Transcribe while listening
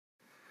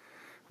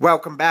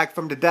Welcome back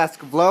from the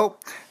desk of Low.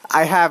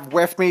 I have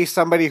with me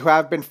somebody who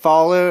I've been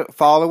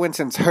following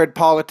since Heard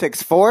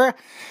Politics 4.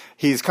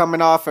 He's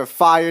coming off a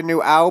fire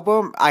new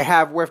album. I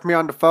have with me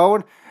on the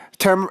phone,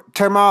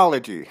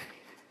 Termology.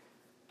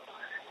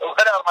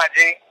 What up, my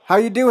G? How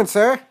you doing,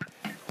 sir?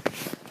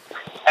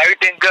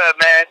 Everything good,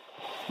 man.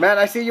 Man,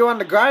 I see you on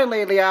the grind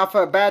lately,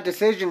 Alpha. Bad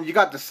Decision. You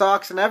got the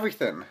socks and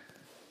everything.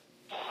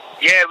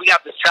 Yeah, we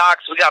got the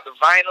socks, we got the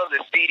vinyl,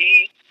 the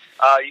CD.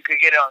 You can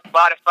get it on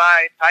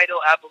Spotify, Tidal,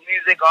 Apple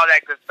Music, all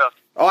that good stuff.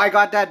 Oh, I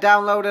got that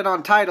downloaded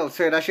on Tidal,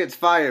 sir. That shit's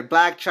fire.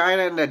 Black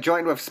China and the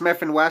joint with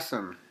Smith &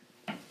 Wesson.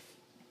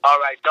 All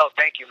right, dope.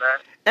 Thank you, man.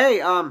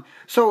 Hey,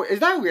 so is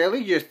that really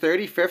your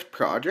 35th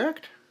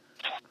project?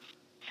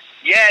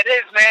 Yeah, it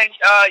is, man.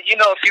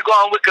 If you go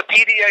on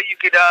Wikipedia, you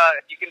can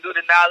do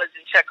the knowledge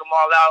and check them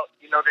all out.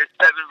 You know, there's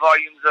 7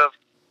 volumes of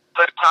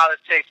Hood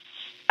Politics.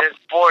 There's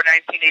 4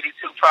 1982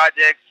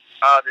 projects.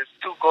 There's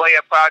 2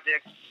 Goya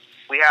projects.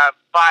 We have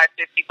 5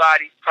 50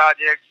 Bodies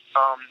projects.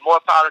 More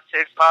politics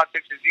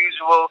as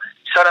usual.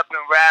 Shut Up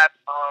and Rap.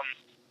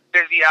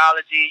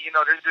 Physiology. You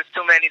know, there's just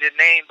too many to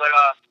name, but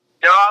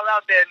they're all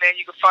out there, man.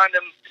 You can find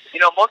them.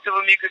 You know, most of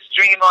them you can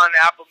stream on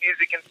Apple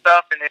Music and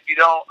stuff. And if you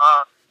don't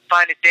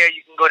find it there,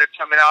 you can go to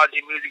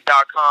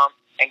terminologymusic.com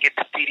and get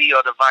the CD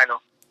or the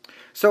vinyl.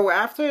 So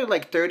after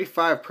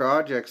 35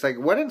 projects,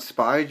 what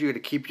inspired you to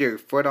keep your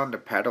foot on the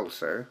pedal,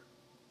 sir?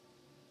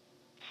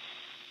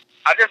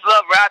 I just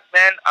love rap,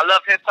 man. I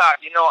love hip-hop.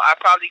 You know, I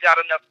probably got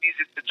enough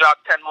music to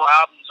drop 10 more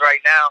albums right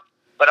now,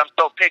 but I'm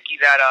so picky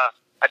that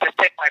I just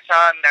take my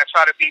time and I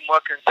try to be more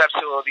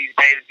conceptual these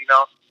days, you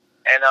know.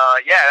 And,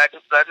 I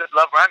just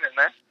love rhyming,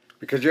 man.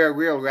 Because you're a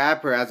real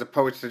rapper as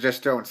opposed to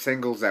just throwing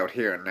singles out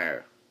here and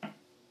there.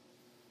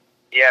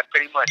 Yeah,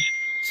 pretty much.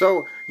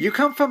 So, you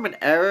come from an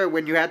era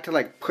when you had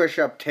to, push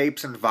up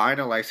tapes and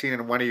vinyl, I seen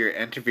in one of your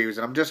interviews,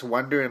 and I'm just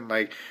wondering,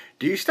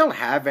 do you still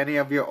have any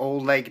of your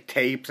old,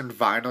 tapes and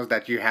vinyls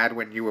that you had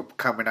when you were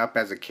coming up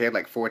as a kid,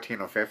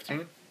 14 or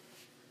 15?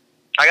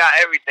 I got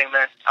everything,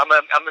 man. I'm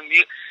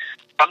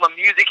a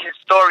music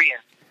historian.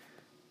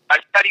 I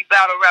study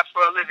battle rap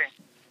for a living.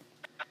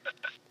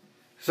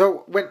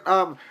 So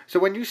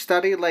when you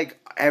study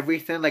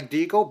everything, do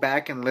you go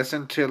back and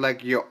listen to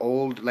your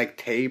old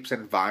tapes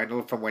and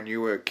vinyl from when you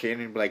were a kid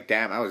and be like,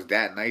 damn, I was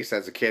that nice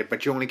as a kid,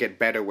 but you only get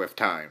better with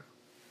time?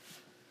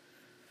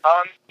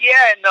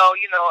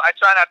 I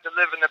try not to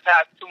live in the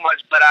past too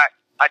much, but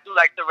I do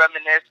like to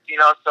reminisce,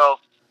 so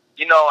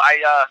I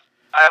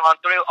on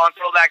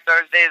Throwback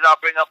Thursdays I'll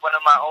bring up one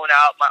of my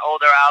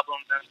older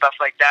albums and stuff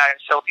like that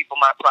and show people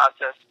my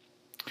process.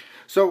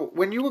 So,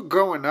 when you were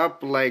growing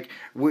up,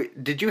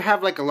 did you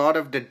have, a lot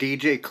of the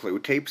DJ Clue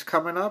tapes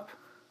coming up?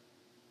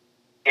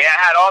 Yeah, I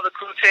had all the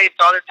Clue tapes,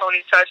 all the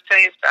Tony Touch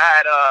tapes. I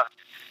had,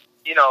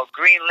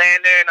 Green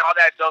Lantern, all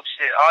that dope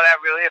shit, all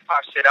that real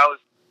hip-hop shit. I was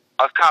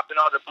copping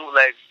all the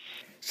bootlegs.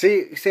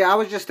 See, I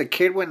was just a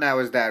kid when I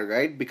was that,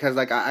 right? Because,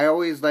 I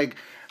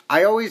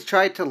always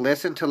tried to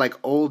listen to,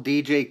 old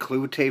DJ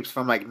Clue tapes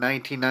from,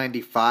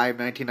 1995,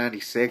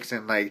 1996,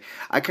 and,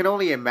 I can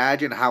only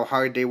imagine how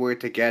hard they were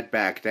to get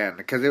back then,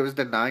 because it was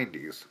the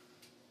 90s.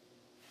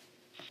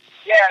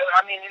 Yeah,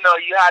 I mean,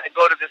 you had to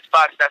go to the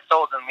spots that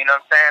sold them, you know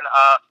what I'm saying?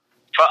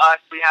 For us,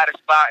 we had a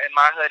spot in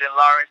my hood in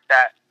Lawrence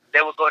that they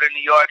would go to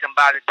New York and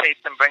buy the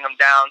tapes and bring them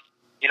down,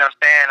 you know what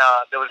I'm saying?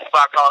 There was a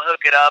spot called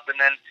Hook It Up, and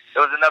then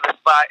there was another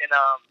spot in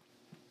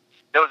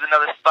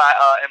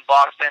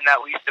Boston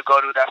that we used to go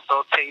to that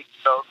sold tapes.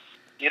 So,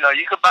 you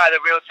could buy the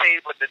real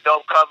tape with the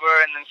dope cover,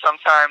 and then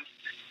sometimes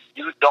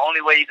the only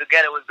way you could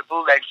get it was the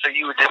bootleg, so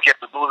you would just get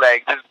the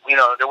bootleg.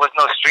 There was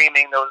no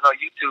streaming, there was no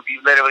YouTube.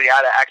 You literally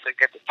had to actually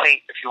get the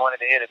tape if you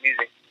wanted to hear the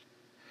music.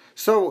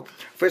 So,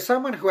 for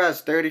someone who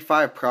has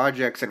 35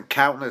 projects and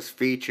countless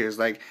features,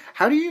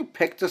 how do you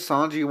pick the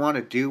songs you want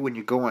to do when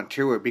you go on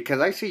tour?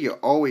 Because I see you're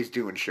always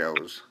doing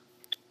shows.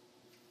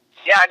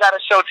 Yeah, I got a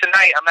show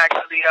tonight. I'm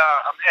actually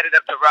I'm headed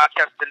up to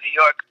Rochester, New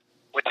York,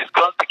 which is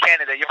close to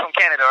Canada. You're from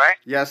Canada, right?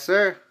 Yes,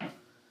 sir.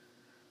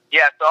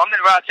 Yeah, so I'm in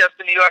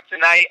Rochester, New York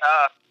tonight.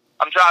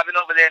 I'm driving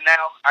over there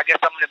now. I guess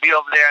I'm going to be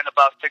over there in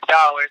about 6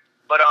 hours.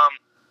 But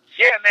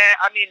yeah, man.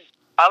 I mean,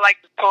 I like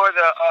to tour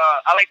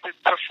I like to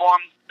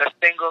perform the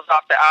singles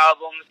off the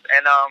albums,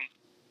 and I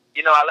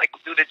like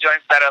to do the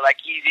joints that are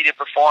easy to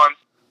perform.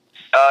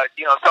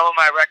 Some of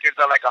my records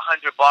are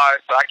 100 bars,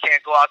 so I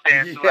can't go out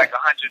there and do 100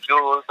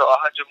 jewels or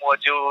 100 more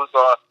jewels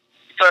or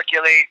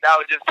circulate. That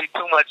would just be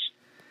too much.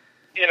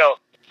 It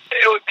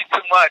would be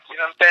too much. You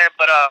know what I'm saying?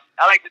 But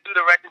I like to do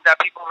the records that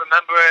people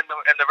remember and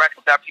the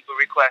records that people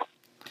request.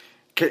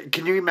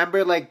 Can you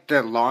remember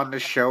the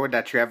longest show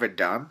that you ever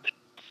done?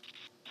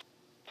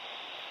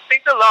 I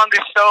think the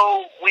longest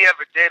show we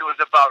ever did was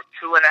about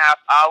 2.5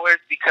 hours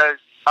because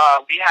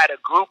we had a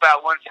group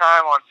at one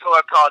time on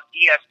tour called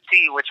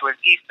EST, which was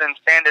Eastern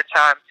Standard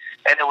Time,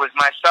 and it was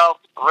myself,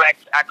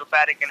 Rex,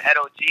 Acrobatic, and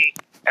Edo G.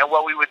 And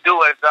what we would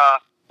do is I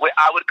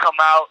would come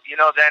out,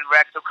 then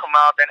Rex would come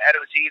out, then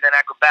Edo G, then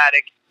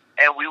Acrobatic,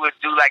 and we would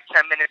do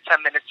 10 minutes,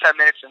 10 minutes, 10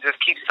 minutes, and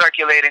just keep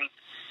circulating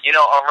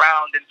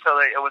around until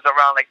it was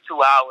around like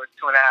 2 hours,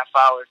 2.5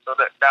 hours. So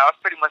that was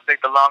pretty much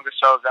like the longest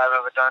shows I've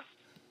ever done.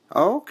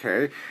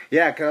 Okay.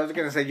 Yeah, because I was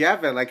going to say, you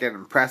have like an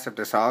impressive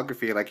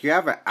discography. Like, you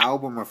have an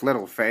album with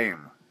Little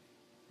Fame.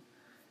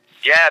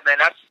 Yeah, man,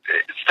 it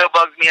still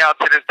bugs me out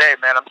to this day,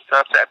 man. I'm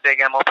such a big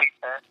MOP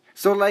fan.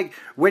 So, like,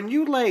 when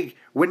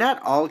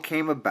that all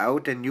came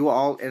about and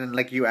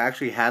you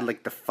actually had,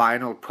 like, the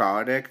final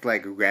product,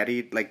 like,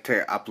 ready, like,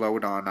 to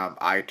upload on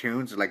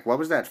iTunes, like, what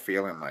was that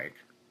feeling like?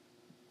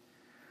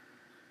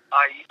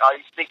 Are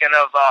you speaking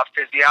of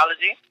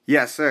Physiology?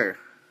 Yes, sir.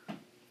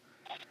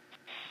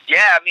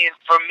 Yeah, I mean,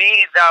 for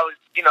me, that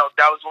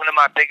was one of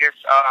my biggest,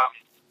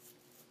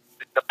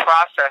 the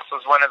process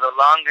was one of the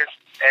longest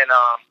and,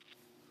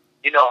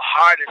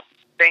 hardest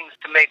things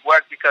to make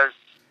work because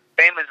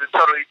Fame is a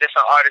totally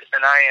different artist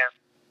than I am.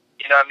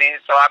 You know what I mean?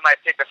 So I might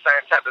pick a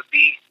certain type of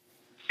beat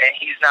and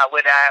he's not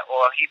with that,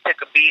 or he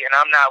pick a beat and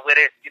I'm not with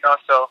it,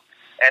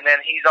 and then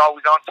he's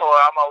always on tour,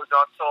 I'm always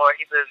on tour,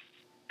 he lives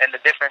in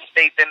a different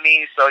state than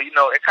me, so,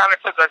 it kind of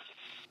took us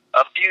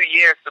a few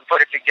years to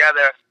put it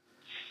together,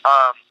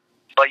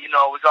 but, it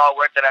was all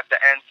worth it at the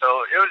end, so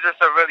it was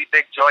just a really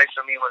big joy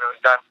for me when it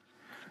was done.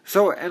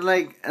 So, and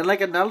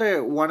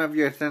another one of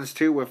your things,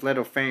 too, with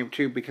Little Fame,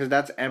 too, because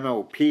that's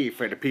MOP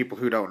for the people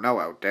who don't know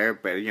out there,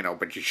 but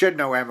you should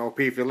know MOP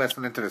if you're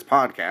listening to this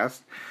podcast.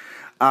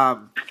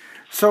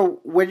 So,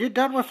 when you're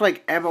done with,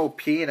 like,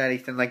 MOP and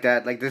anything like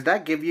that, like, does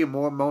that give you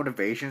more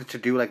motivations to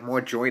do, like,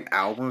 more joint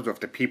albums with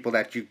the people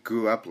that you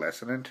grew up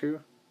listening to?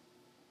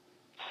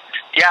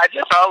 Yeah, I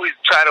just always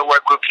try to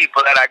work with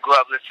people that I grew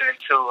up listening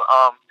to.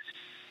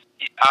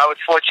 I was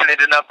fortunate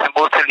enough to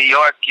move to New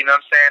York, you know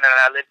what I'm saying? And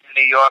I lived in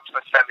New York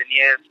for 7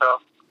 years, so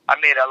I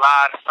made a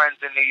lot of friends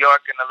in New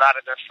York, and a lot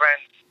of the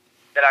friends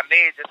that I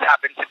made just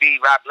happened to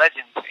be rap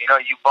legends.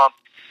 You bump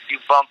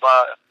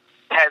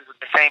heads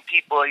with the same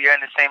people, you're in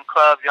the same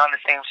clubs, you're on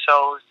the same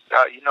shows,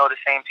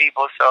 the same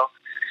people. So,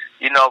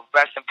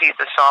 rest in peace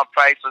to Sean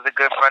Price, was a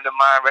good friend of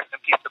mine. Rest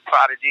in peace to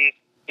Prodigy.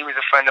 He was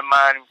a friend of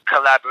mine,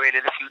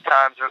 collaborated a few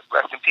times.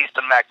 Rest in peace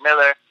to Mac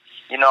Miller.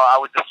 I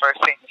was the first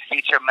thing to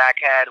feature Mac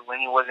had when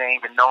he wasn't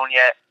even known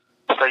yet.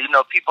 So,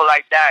 people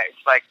like that,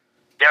 it's like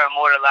they're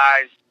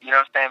immortalized, you know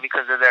what I'm saying,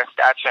 because of their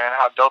stature and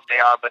how dope they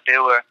are, but they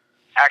were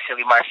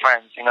actually my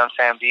friends, you know what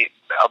I'm saying,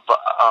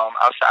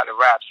 outside of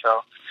rap.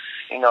 So,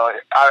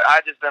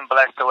 I just been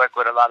blessed to work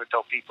with a lot of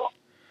dope people.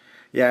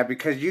 Yeah,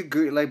 because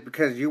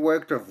you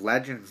worked with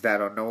legends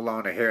that are no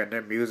longer here, and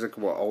their music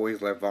will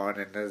always live on,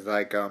 and there's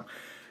like,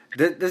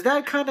 does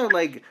that kind of,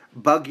 like,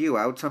 bug you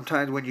out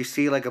sometimes when you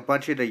see, like, a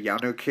bunch of the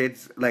younger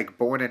kids, like,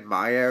 born in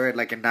my era,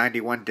 like, in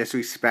 91,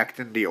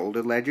 disrespecting the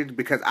older legends?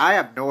 Because I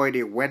have no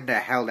idea when the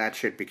hell that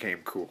shit became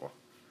cool.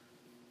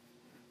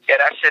 Yeah,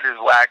 that shit is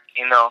whack,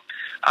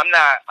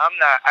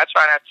 I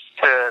try not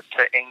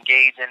to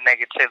engage in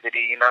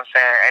negativity, you know what I'm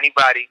saying?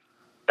 Anybody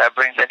that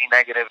brings any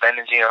negative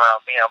energy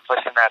around me, I'm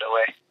pushing that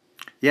away.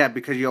 Yeah,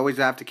 because you always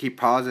have to keep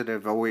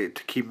positive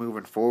to keep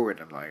moving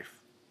forward in life.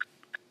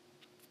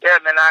 Yeah,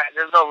 man,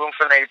 there's no room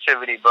for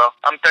negativity, bro.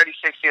 I'm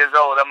 36 years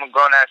old. I'm a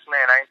grown-ass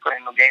man. I ain't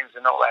playing no games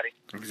with nobody.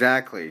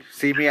 Exactly.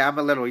 See, me, I'm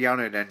a little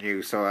younger than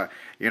you, so,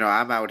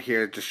 I'm out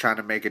here just trying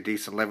to make a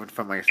decent living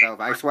for myself.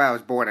 I swear I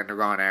was born in the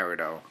wrong era,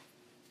 though.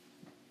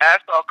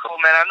 That's all cool,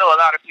 man. I know a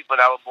lot of people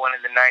that were born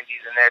in the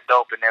 90s, and they're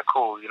dope, and they're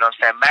cool. You know what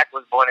I'm saying? Mac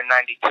was born in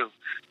 92,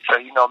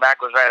 so,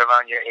 Mac was right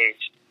around your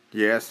age.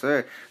 Yes,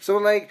 sir. So,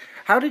 like,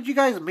 how did you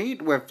guys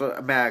meet with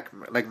Mac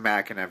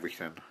and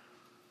everything?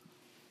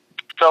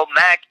 So,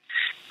 Mac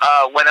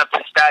went up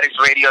to Static's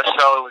radio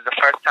show. It was the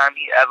first time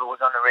he ever was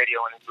on the radio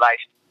in his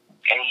life.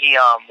 And he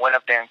went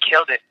up there and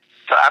killed it.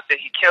 So after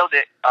he killed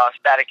it,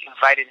 Static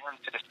invited him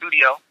to the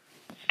studio.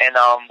 And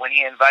when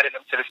he invited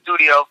him to the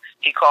studio,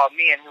 he called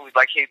me and he was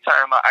like, "Hey,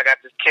 Term, I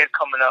got this kid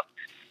coming up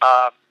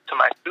to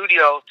my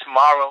studio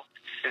tomorrow.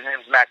 His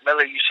name's Mac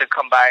Miller. You should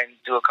come by and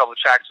do a couple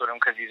tracks with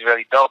him because he's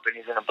really dope and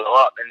he's going to blow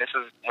up." And this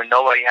was when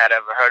nobody had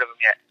ever heard of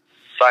him yet.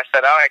 So I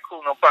said, "All right,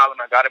 cool, no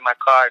problem." I got in my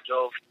car,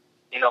 drove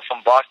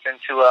from Boston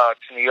to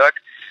New York.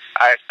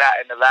 I sat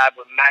in the lab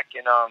with Mac,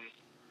 and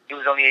he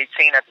was only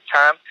 18 at the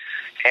time,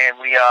 and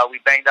we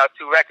banged out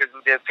 2 records.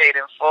 We did Paid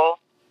in Full,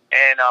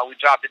 and we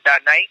dropped it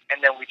that night,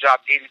 and then we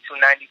dropped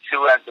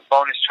 8292 as the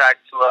bonus track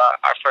to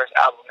our first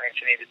album,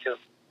 1982.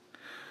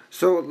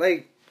 So,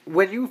 like,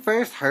 when you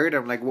first heard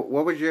him, like,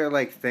 what was your,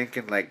 like,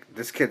 thinking, like,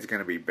 this kid's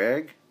gonna be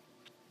big?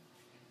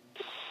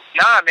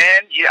 Nah,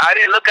 man, I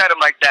didn't look at him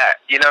like that.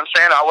 You know what I'm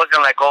saying? I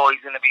wasn't like, oh,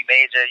 he's going to be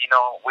major.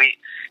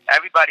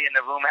 Everybody in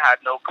the room had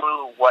no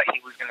clue what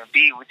he was going to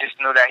be. We just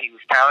knew that he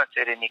was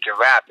talented and he could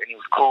rap and he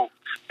was cool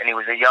and he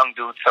was a young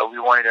dude, so we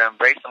wanted to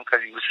embrace him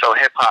because he was so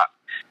hip-hop.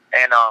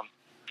 And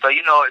so,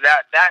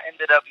 that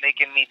ended up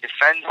making me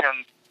defend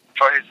him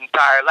for his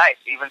entire life.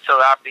 Even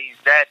till after he's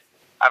dead,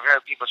 I've heard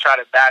people try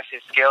to bash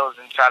his skills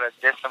and try to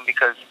diss him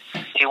because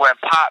he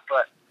went pop,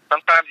 but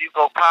sometimes you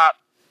go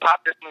pop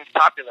just means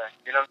popular.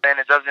 You know what I'm saying?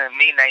 It doesn't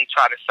mean that he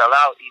tried to sell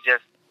out. His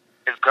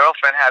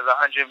girlfriend has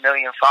 100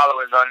 million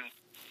followers on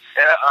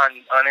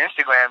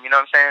Instagram. You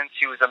know what I'm saying?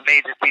 She was a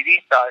major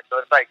TV star.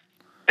 So it's like,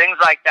 things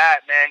like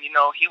that, man. You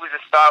know, he was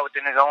a star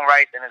within his own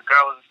right, and his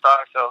girl was a star.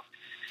 So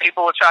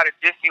people will try to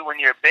diss you when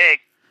you're big,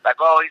 like,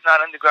 oh, he's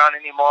not underground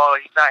anymore, or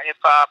he's not hip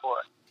hop,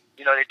 or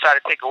you know, they try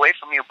to take away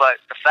from you.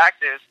 But the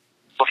fact is,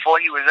 before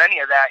he was any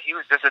of that, he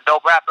was just a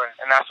dope rapper,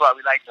 and that's why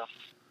we liked him.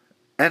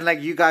 And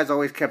like you guys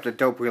always kept a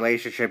dope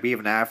relationship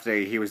even after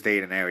he was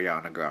dating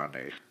Ariana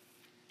Grande.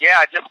 Yeah,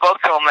 I just spoke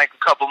to him like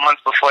a couple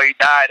months before he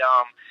died.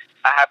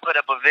 I had put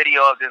up a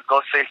video of this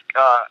Ghostface.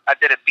 I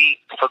did a beat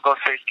for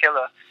Ghostface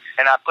Killer,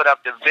 and I put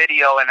up the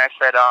video, and I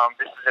said,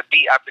 "This is a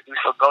beat I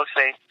produced for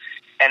Ghostface."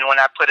 And when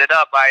I put it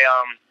up, I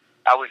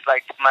was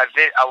like,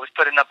 I was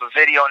putting up a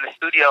video in the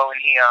studio, and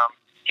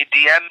he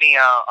DM'd me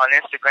on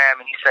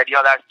Instagram, and he said,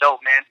 "Yo, that's dope,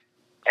 man."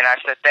 And I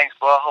said, "Thanks,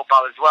 bro. I hope I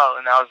was well."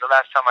 And that was the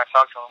last time I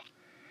talked to him.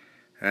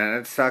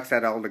 And it sucks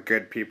that all the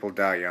good people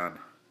die young.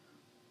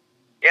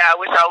 Yeah, I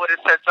wish I would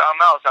have said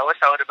something else. I wish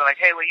I would have been like,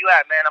 "Hey, where you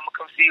at, man? I'm gonna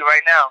come see you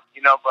right now."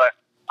 You know, but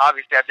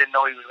obviously I didn't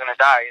know he was gonna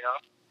die. You know.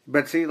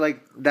 But see,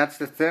 like that's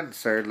the thing,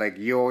 sir. Like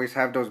you always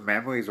have those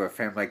memories with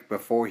him, like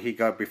before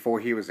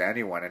he was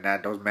anyone, and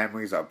that those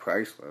memories are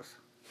priceless.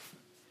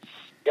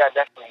 Yeah,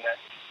 definitely, man.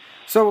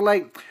 So,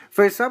 like,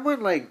 for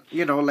someone like,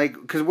 you know, like,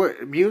 because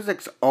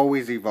music's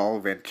always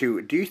evolving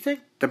too, do you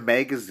think the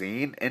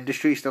magazine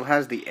industry still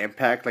has the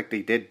impact like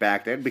they did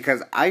back then?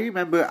 Because I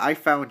remember I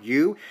found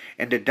you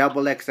in the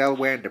XXL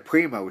wearing the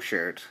Primo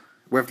shirt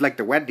with, like,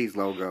 the Wendy's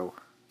logo.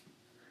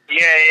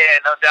 Yeah,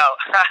 no doubt.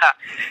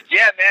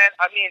 Yeah, man,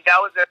 I mean, that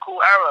was a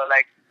cool era.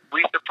 Like, we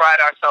used to pride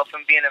ourselves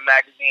in being in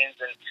magazines,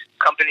 and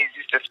companies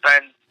used to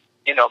spend,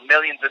 you know,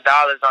 millions of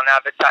dollars on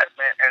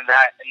advertisement and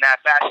that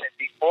fashion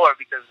before,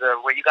 because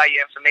where you got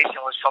your information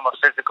was from a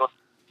physical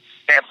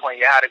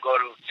standpoint. You had to go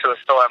to a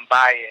store and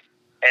buy it.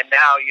 And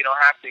now you don't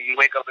have to. You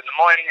wake up in the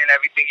morning and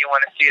everything you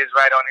want to see is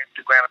right on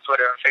Instagram,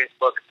 Twitter, and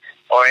Facebook,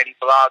 or any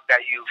blog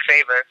that you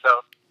favor.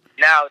 So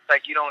now it's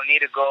like you don't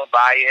need to go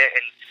buy it,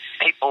 and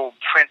people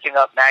printing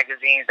up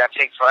magazines that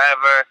take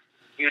forever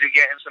you to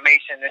get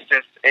information. It's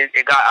just,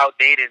 it got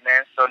outdated,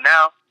 man. So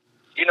now,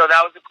 you know,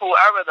 that was a cool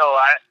era, though.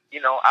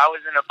 I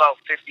was in about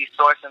 50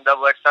 Source and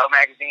XXL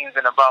magazines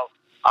and about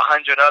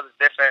 100 other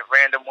different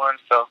random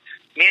ones. So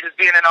me just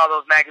being in all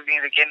those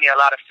magazines, it gave me a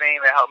lot of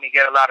fame. It helped me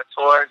get a lot of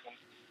tours and,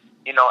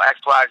 you know,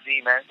 X, Y,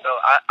 Z, man. So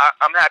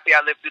I'm happy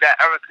I lived through that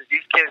era, because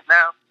these kids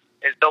now,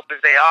 as dope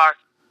as they are,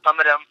 some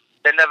of them,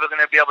 they're never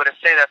going to be able to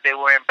say that they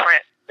were in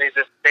print.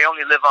 They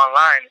only live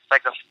online. It's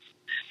like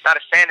not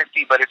a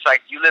fantasy, but it's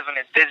like you live in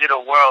a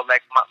digital world.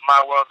 Like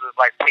my world is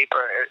like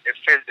paper.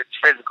 It's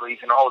physical. You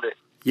can hold it.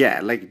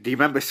 Yeah, like, do you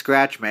remember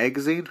Scratch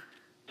Magazine?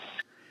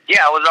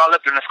 Yeah, I was all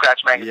up in the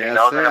Scratch Magazine.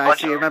 Yes, sir.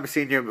 I remember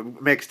seeing your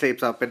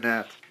mixtapes up in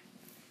that.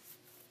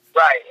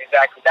 Right,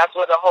 exactly. That's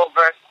what the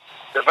first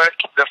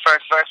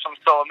verse from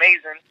So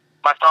Amazing,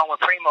 my song with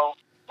Primo,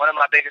 one of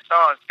my biggest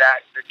songs,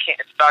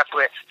 it starts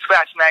with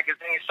Scratch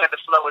Magazine said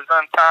the flow was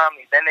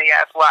untimely. Then they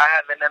asked why I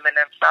haven't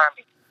Eminem signed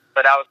me.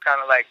 But I was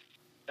kind of like,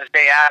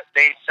 they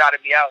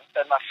shouted me out and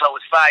said my flow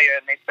was fire,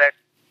 and they said,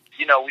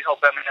 you know, we hope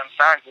Eminem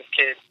signs this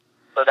kid.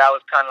 So that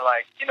was kind of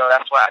like, you know,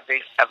 that's why I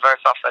based that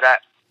verse off of that.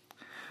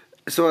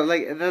 So,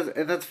 like, and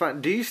that's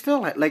fun. Do you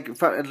still, like,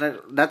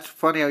 that's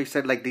funny how you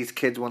said, like, these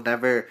kids will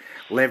never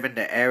live in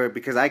the era,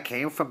 because I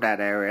came from that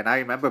era, and I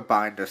remember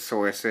buying the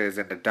Sources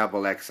and the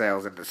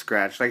XXLs and the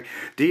Scratch. Like,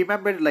 do you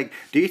remember, like,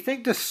 do you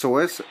think the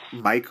Source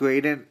mic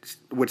rating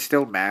would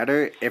still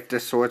matter if the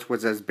Source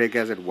was as big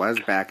as it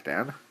was back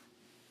then?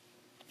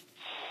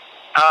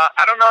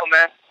 I don't know,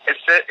 man.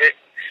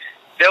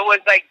 There was,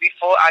 like,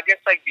 before,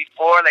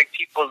 like,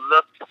 people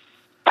looked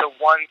to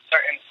one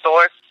certain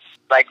source.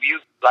 Like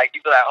you be like,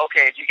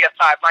 okay, if you get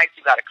 5 mics,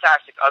 you got a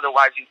classic.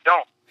 Otherwise, you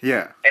don't.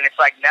 Yeah. And it's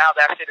like now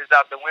that shit is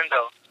out the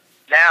window.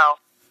 Now,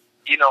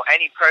 you know,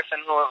 any person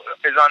who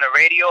is on the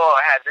radio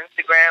or has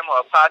Instagram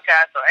or a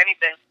podcast or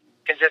anything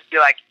can just be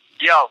like,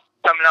 yo,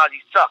 Terminology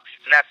sucks,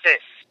 and that's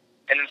it.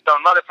 And then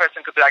some other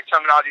person could be like,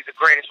 Terminology is the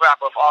greatest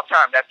rapper of all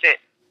time. That's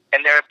it.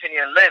 And their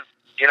opinion lives.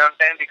 You know what I'm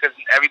saying? Because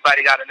everybody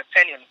got an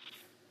opinion.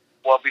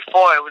 Well,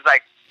 before it was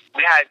like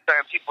we had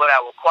certain people that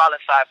were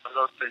qualified for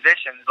those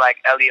positions, like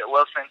Elliot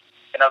Wilson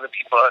and other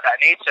people of that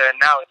nature, and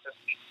now it's just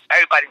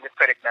everybody's a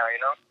critic now, you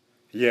know?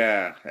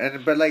 Yeah,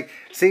 but like,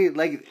 see,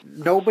 like,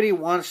 nobody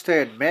wants to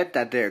admit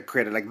that they're a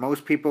critic. Like,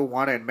 most people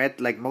want to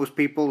admit, like, most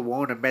people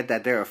won't admit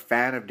that they're a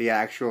fan of the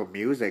actual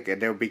music, and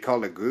they'll be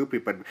called a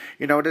groupie, but,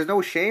 you know, there's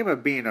no shame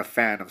of being a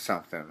fan of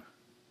something.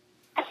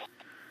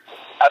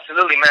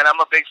 Absolutely, man. I'm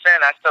a big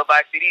fan. I still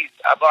buy CDs.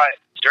 I bought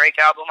Drake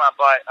album, I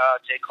bought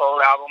J.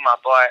 Cole album, I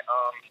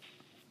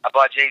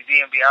bought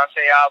Jay-Z and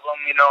Beyonce album.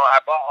 You know, I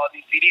bought all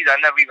these CDs. I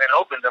never even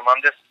opened them.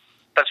 I'm just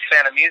such a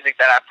fan of music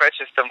that I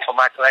purchased them for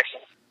my collection.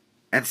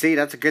 And see,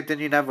 that's a good thing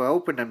you never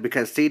opened them,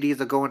 because CDs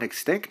are going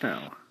extinct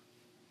now.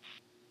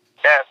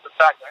 Yeah, it's a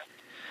fact, man.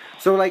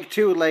 So, like,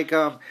 too, like,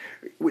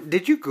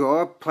 did you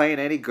grow up playing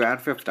any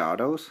Grand Theft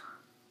Autos?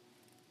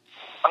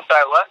 I'm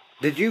sorry, what?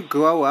 Did you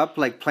grow up,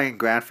 like, playing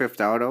Grand Theft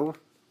Auto?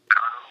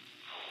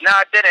 No,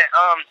 I didn't.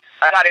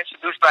 I got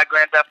introduced by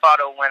Grand Theft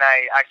Auto when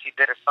I actually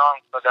did a song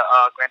for the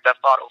Grand Theft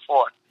Auto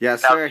 4.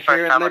 Yes, That sir. was the first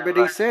Here in time I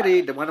Liberty ever-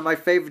 City, one of my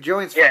favorite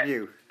joints Yeah. from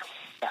you.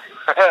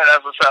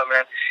 That's what's up,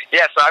 man.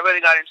 Yeah, so I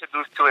really got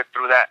introduced to it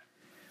through that.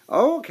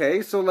 Oh,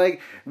 okay. So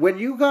like when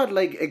you got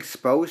like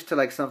exposed to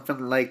like something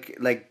like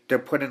they're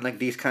putting like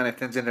these kind of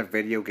things in a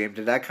video game,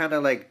 did that kind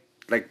of like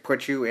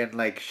put you in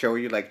like show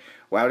you like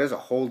wow, there's a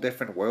whole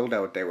different world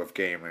out there with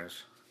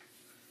gamers?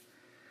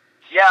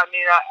 Yeah, I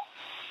mean,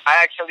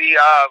 I actually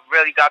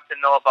really got to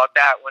know about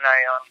that when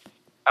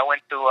I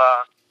went to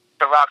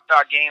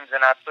Rockstar Games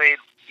and I played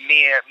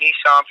me,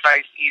 Sean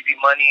Price, Easy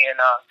Money,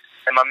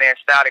 and my man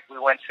Static. We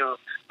went to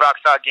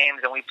Rockstar Games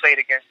and we played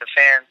against the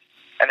fans.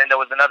 And then there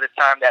was another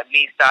time that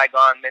me,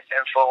 Saigon, Miss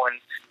Info,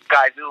 and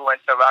Skyzoo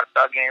went to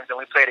Rockstar Games and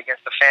we played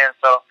against the fans.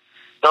 So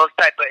those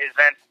type of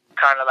events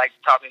kind of like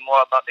taught me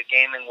more about the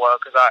gaming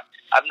world because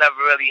I've never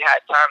really had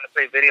time to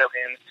play video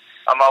games.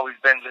 I've always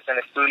been just in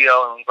the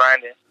studio and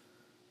grinding.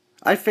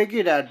 I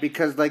figured that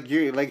because like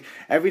you like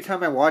every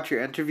time I watch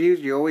your interviews,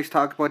 you always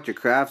talk about your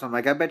crafts. I'm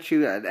like, I bet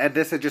you, and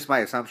this is just my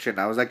assumption.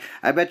 I was like,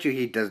 I bet you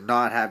he does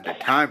not have the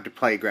time to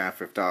play Grand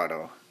Theft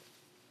Auto.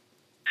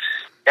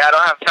 Yeah, I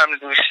don't have time to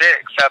do shit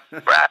except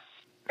rap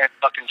and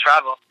fucking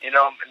travel. You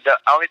know, the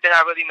only thing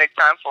I really make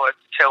time for is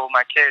to chill with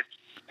my kids,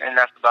 and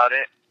that's about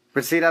it.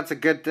 But see, that's a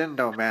good thing,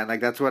 though, man. Like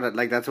that's what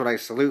I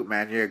salute,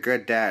 man. You're a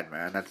good dad,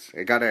 man.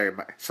 I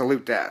gotta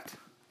salute that.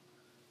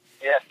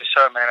 Yeah, for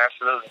sure, man.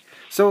 Absolutely.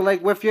 So,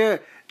 like, with your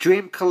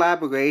dream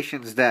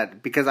collaborations,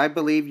 because I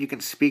believe you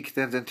can speak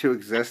things into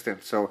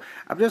existence. So,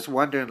 I'm just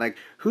wondering, like,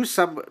 who's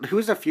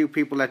a few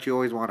people that you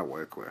always want to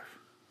work with?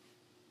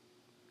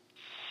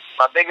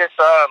 My biggest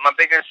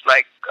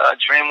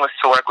dream was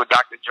to work with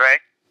Dr. Dre.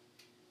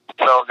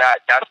 So that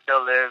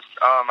still lives.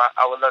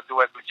 I would love to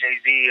work with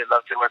Jay-Z. I'd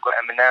love to work with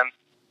Eminem.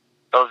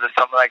 Those are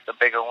some of like the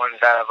bigger ones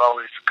that I've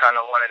always kind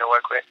of wanted to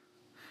work with.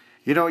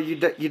 You know, you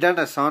done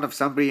a song of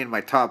somebody in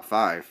my top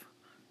 5.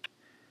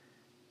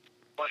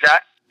 What's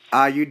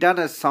that? You done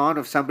a song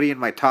of somebody in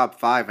my top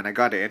 5, and I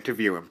got to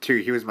interview him too.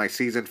 He was my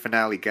season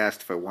finale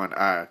guest for one.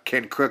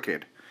 Ken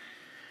Crooked.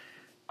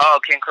 Oh,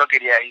 Ken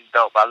Crooked, yeah, he's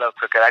dope. I love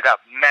Crooked. I got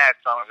mad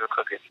songs with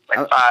Crooked, like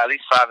at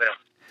least 5 of them.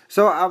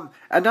 So,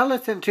 another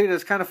thing too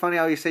that's kind of funny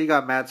how you say you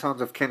got mad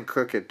songs of Ken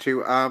Crooked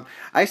too.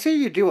 I see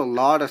you do a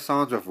lot of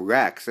songs with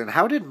Rex, and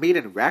how did Meet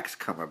and Rex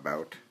come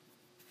about?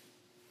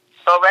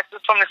 So Rex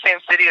is from the same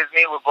city as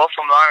me. We're both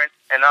from Lawrence,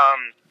 and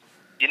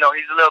you know,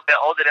 he's a little bit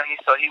older than me,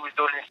 so he was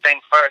doing his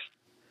thing first.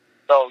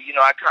 So, you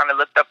know, I kind of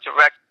looked up to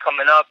Rex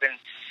coming up, and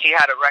he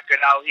had a record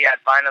out, he had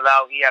vinyl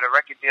out, he had a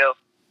record deal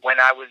when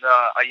I was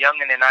a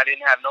youngin' and I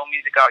didn't have no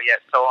music out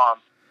yet. So,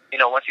 you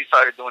know, once he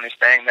started doing his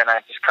thing, then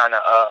I just kind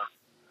of,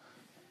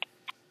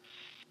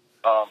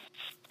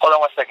 hold on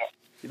 1 second.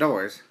 No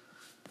worries.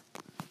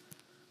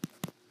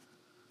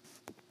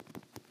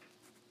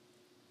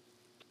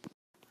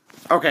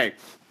 Okay,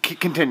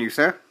 continue,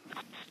 sir.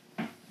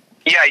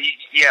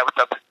 Yeah, what's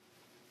up?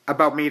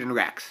 About Meet and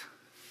Rex.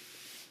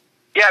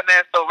 Yeah,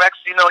 man, so Rex,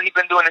 you know, he's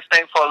been doing this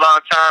thing for a long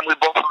time. We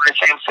both from the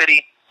same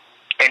city,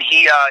 and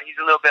he's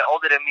a little bit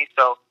older than me,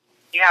 so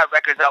he had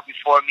records out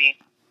before me.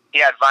 He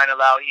had vinyl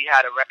out. He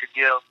had a record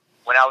deal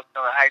when I was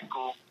still in high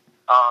school.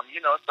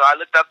 You know, so I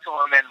looked up to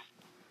him, and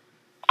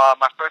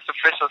my first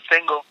official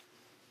single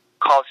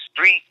called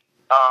Street,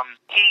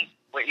 Heat,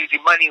 with Easy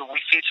Money, we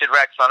featured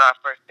Rex on our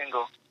first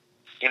single.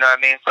 You know what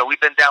I mean? So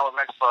we've been down with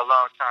Rex for a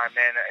long time,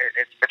 man.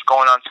 It's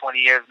going on 20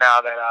 years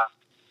now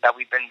that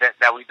we've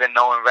been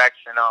knowing Rex,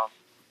 and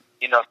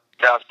you know,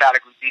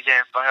 Static was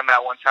DJing for him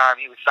at one time.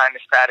 He was signed to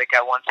Static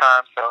at one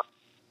time, so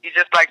he's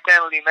just like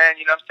family, man.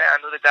 You know what I'm saying? I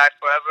knew the guy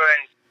forever,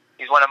 and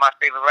he's one of my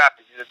favorite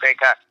rappers. He's a great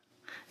guy.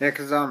 Yeah,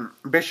 because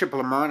Bishop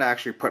Lamont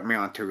actually put me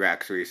on to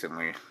Rex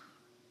recently.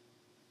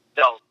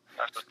 Dope.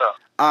 That's what's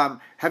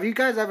up. Have you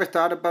guys ever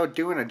thought about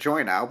doing a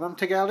joint album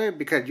together?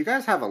 Because you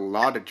guys have a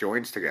lot of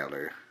joints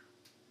together.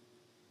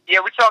 Yeah,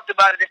 we talked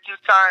about it a few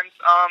times.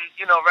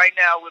 You know, right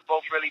now we're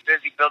both really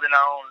busy building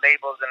our own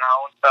labels and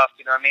our own stuff,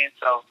 you know what I mean?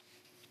 So,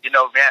 you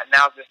know,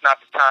 now's just not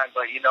the time,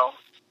 but, you know,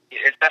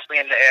 it's definitely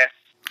in the air.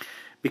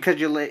 Because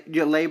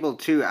your label,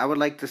 too, I would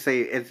like to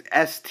say it's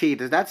ST.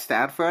 Does that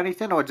stand for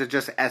anything, or is it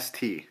just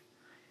ST?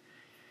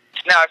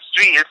 No,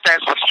 street. It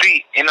stands for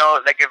street. You know,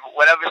 like if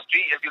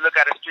you look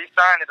at a street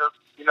sign, it'll,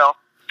 you know,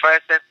 for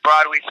instance,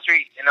 Broadway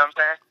Street. You know what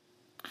I'm saying?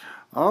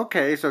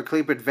 Okay, so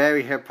keep it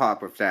very hip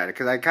hop with that,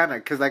 because I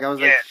was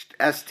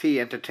like ST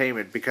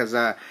Entertainment, because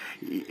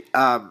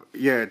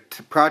your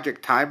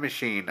Project Time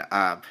Machine,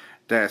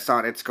 the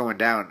song "It's Going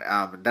Down,"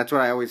 that's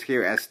what I always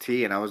hear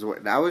ST, and I was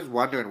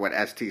wondering what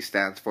ST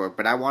stands for,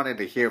 but I wanted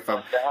to hear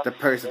from the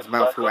person's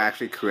mouth who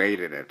actually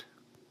created it.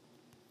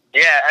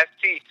 Yeah,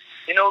 ST.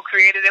 You know who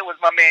created it was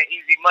my man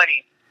Easy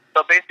Money.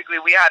 So basically,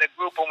 we had a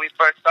group when we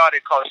first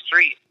started called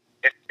Street,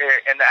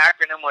 and the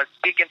acronym was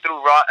Speaking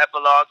Through Raw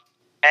Epilogue,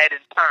 Ed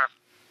and Term.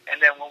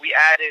 And then when we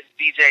added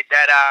DJ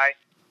Deadeye,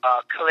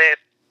 Clip,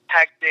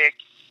 Hectic,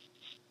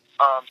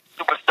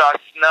 Superstar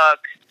Snug,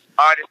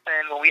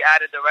 Artisan, when we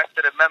added the rest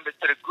of the members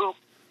to the group,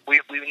 we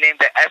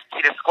named it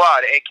ST the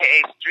Squad,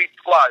 aka Street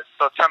Squad.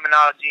 So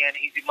Terminology and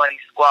Easy Money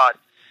Squad.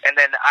 And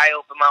then I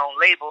opened my own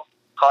label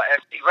called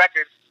ST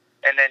Records.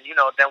 And then,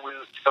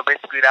 so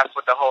basically that's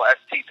what the whole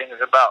ST thing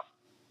is about.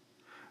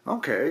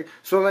 Okay,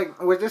 so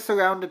like, was this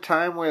around the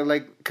time where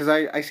like, because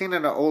I seen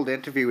in an old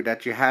interview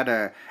that you had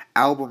a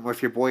album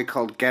with your boy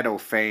called Ghetto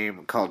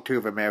Fame called Two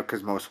of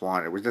America's Most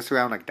Wanted. Was this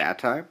around like that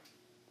time?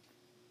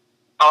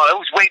 Oh, it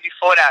was way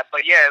before that,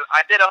 but yeah,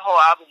 I did a whole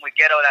album with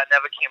Ghetto that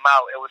never came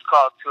out. It was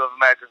called Two of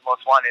America's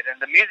Most Wanted, and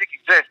the music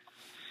exists.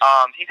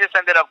 He just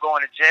ended up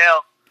going to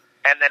jail,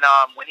 and then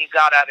when he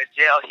got out of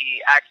jail,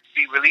 he asked to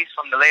be released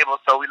from the label,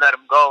 so we let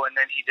him go, and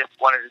then he just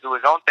wanted to do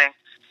his own thing.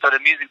 So the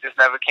music just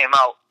never came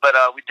out. But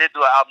we did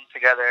do an album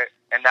together,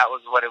 and that was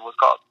what it was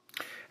called.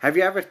 Have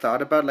you ever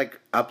thought about like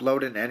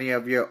uploading any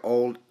of your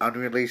old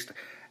unreleased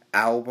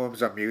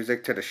albums or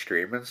music to the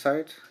streaming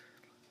sites?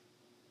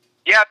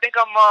 Yeah, I think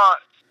I'm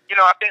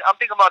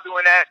thinking about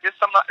doing that. There's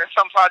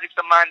some projects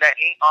of mine that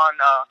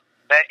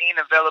ain't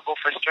available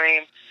for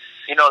stream.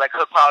 Like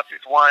Hood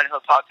Politics 1,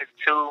 Hood Politics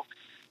 2,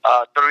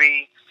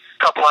 3,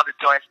 couple other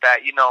joints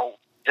that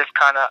just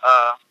kind of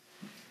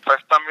for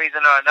some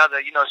reason or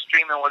another,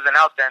 streaming wasn't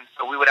out then,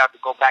 so we would have to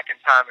go back in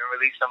time and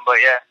release them. But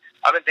yeah,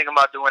 I've been thinking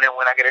about doing it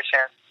when I get a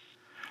chance.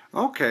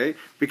 Okay,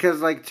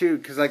 because like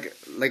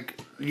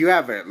you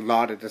have a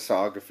lot of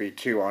discography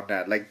too on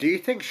that. Like, do you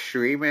think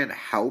streaming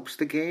helps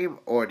the game,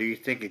 or do you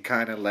think it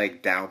kind of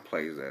like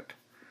downplays it?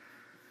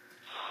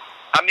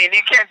 I mean,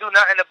 you can't do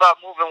nothing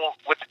about moving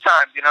with the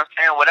times. You know what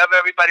I'm saying? Whatever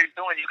everybody's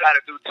doing, you got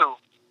to do too.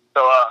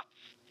 So,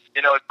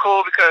 it's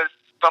cool because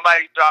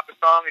somebody drop a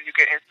song and you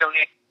can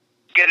instantly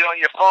get it on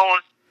your phone.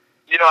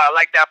 I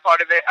like that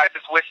part of it. I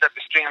just wish that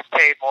the streams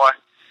paid more.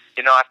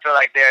 I feel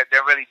like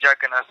they're really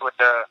jerking us with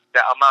the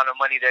amount of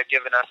money they're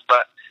giving us.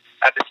 But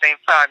at the same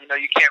time,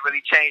 you can't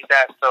really change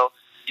that. So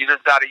you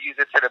just got to use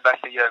it to the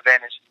best of your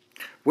advantage.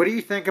 What do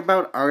you think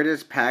about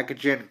artists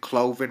packaging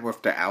clothing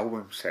with the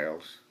album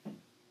sales?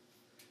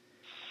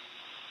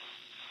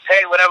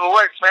 Hey, whatever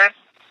works, man.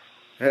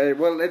 Hey,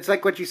 well, it's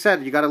like what you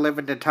said. You got to live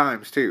in the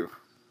times too.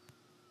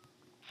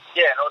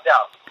 Yeah, no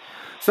doubt.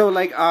 So,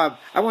 like, I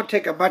won't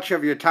take up much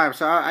of your time,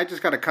 so I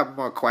just got a couple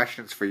more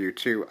questions for you,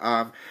 too.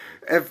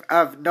 If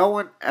no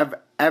one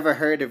ever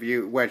heard of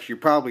you, which you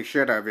probably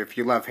should have if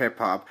you love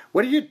hip-hop,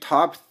 what are your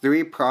top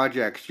 3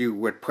 projects you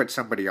would put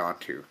somebody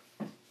onto?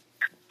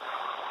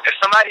 If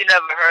somebody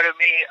never heard of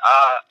me,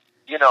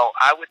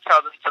 I would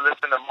tell them to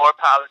listen to More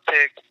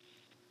Politics.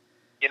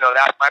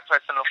 That's my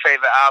personal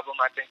favorite album.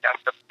 I think that's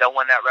the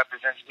one that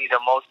represents me the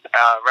most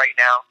right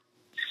now.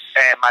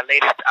 And my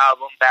latest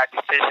album, Bad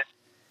Decision.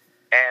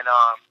 And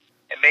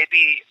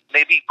maybe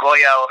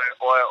Goya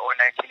or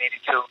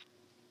 1982.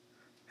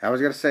 I was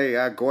gonna say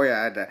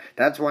Goya.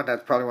 That's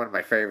probably one of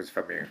my favorites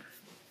from you.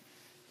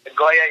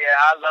 Goya,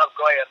 yeah, I love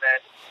Goya, man.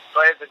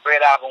 Goya's a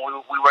great album.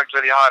 We worked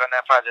really hard on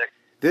that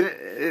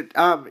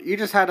project. You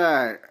just had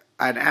an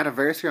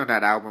anniversary on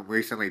that album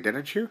recently,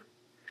 didn't you?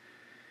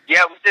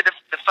 Yeah, we did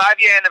the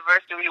 5-year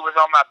anniversary was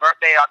on my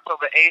birthday,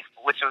 October 8th,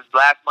 which was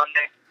last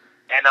Monday.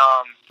 And,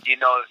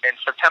 in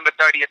September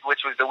 30th,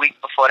 which was the week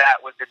before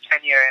that, was the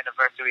 10-year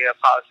anniversary of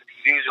Politics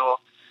as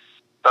Usual.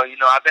 So,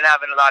 I've been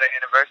having a lot of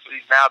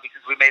anniversaries now because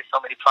we made so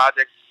many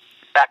projects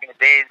back in the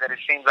days that it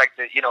seems like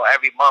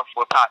every month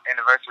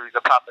anniversaries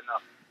are popping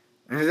up.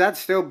 And does that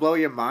still blow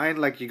your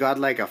mind? Like, you got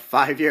like a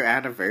 5-year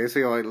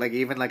anniversary or like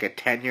even like a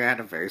 10-year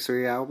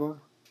anniversary album?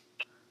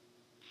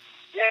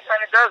 Yeah, it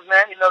kind of does,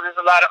 man. There's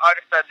a lot of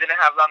artists that didn't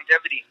have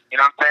longevity. You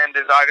know what I'm saying?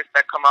 There's artists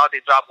that come out, they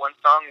drop one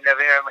song, you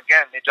never hear them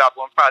again. They drop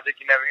one project,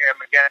 you never hear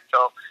them again.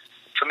 So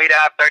for me to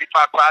have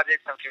 35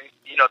 projects and, 3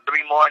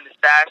 more in the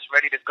stash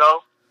ready to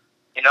go,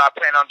 I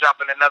plan on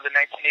dropping another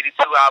 1982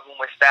 album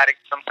with Static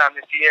sometime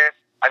this year.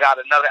 I got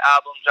another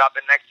album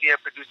dropping next year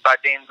produced by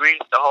Dame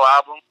Grease, the whole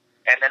album.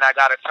 And then I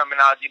got a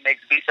Terminology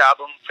Makes Beats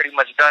album pretty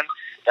much done.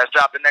 That's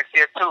dropping next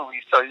year too.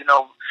 So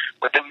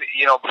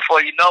before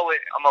you know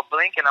it, I'm gonna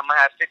blink and I'm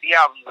gonna have 50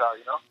 albums out.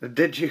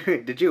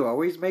 Did you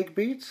always make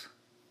beats?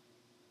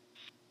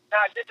 No,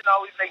 I didn't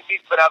always make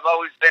beats, but I've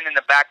always been in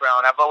the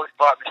background. I've always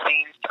bought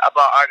machines. I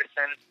bought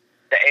Artisan,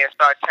 the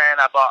ASR 10.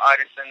 I bought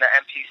Artisan, the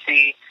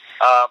MPC.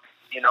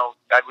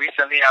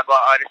 Recently I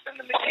bought Artisan,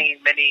 the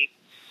Machine Mini.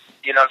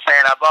 You know what I'm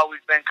saying? I've always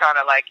been kind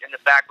of like in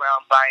the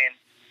background buying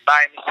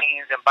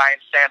machines and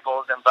buying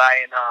samples and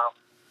buying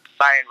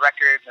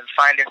records and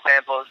finding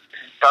samples.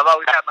 So I've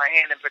always had my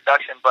hand in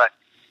production, but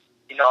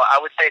I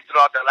would say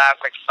throughout the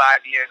last 5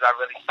 years, I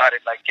really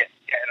started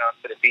getting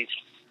onto the beats.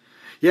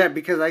 Yeah,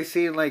 because I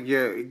seen like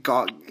you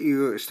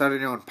started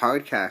your own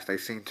podcast. I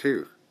seen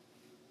too.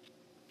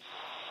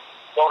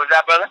 What was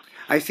that, brother?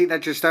 I seen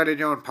that you started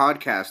your own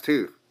podcast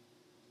too.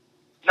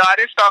 No, I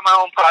didn't start my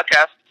own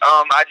podcast.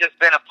 I just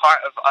been a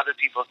part of other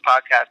people's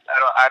podcasts.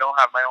 I don't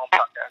have my own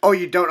podcast. Oh,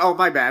 you don't? Oh,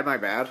 my bad. No,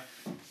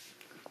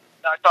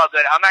 it's all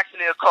good. I'm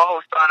actually a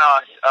co-host on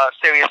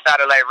Sirius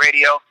Satellite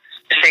Radio,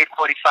 Shade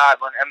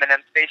 45 on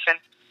Eminem Station.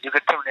 You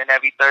can tune in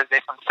every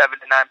Thursday from 7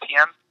 to 9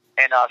 p.m.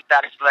 And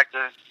Static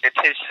Selector,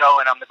 it's his show,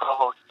 and I'm the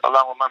co-host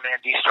along with my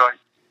man Destroy.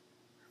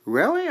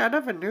 Really? I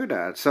never knew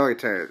that.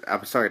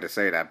 I'm sorry to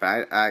say that,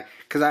 but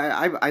because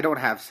I don't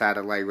have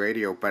satellite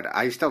radio, but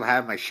I still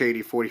have my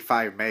Shady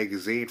 45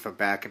 magazine from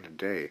back in the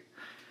day.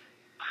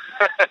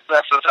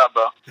 That's what's up,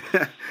 bro.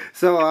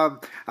 So,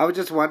 I was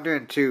just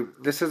wondering too.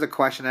 This is a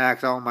question I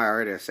ask all my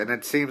artists, and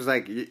it seems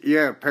like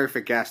you're a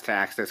perfect guest to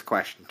ask this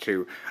question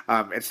too.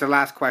 It's the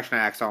last question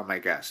I ask all my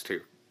guests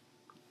too.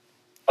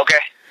 Okay.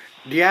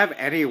 Do you have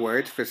any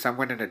words for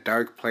someone in a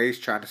dark place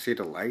trying to see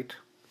the light?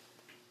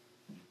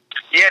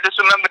 Yeah, just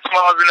remember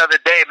tomorrow's another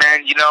day,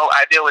 man. You know,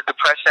 I deal with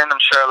depression. I'm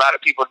sure a lot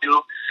of people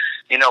do.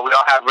 You know, we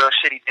all have real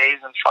shitty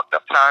days and fucked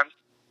up times.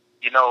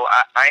 You know,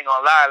 I ain't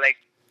gonna lie. Like,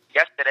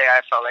 yesterday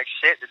I felt like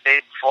shit. The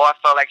day before I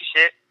felt like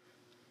shit.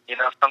 You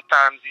know,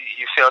 sometimes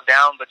you feel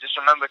down, but just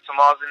remember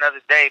tomorrow's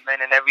another day, man.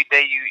 And every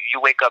day you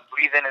wake up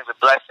breathing is a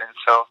blessing.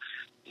 So,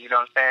 you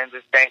know what I'm saying?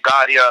 Just thank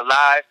God you're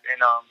alive.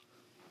 And,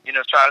 you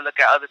know, try to look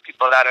at other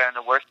people that are in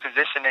a worse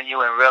position than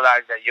you and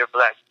realize that you're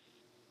blessed.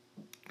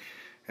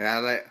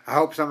 Yeah, I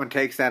hope someone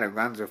takes that and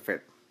runs with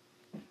it.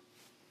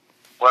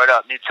 Word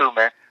up, me too,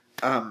 man.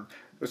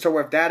 So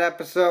with that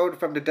episode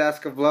from the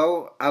Desk of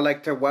Low, I'd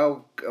like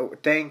to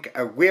thank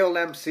a real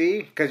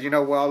MC, because you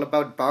know we're all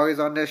about bars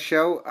on this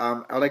show.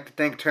 I'd like to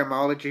thank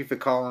Termology for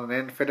calling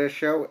in for this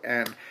show,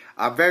 and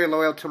I'm very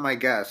loyal to my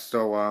guests,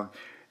 so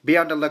be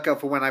on the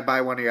lookout for when I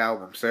buy one of your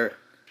albums, sir.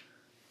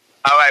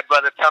 All right,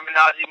 brother.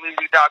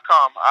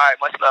 TerminologyMusic.com. All right,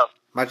 much love.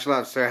 Much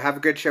love, sir. Have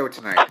a good show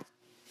tonight.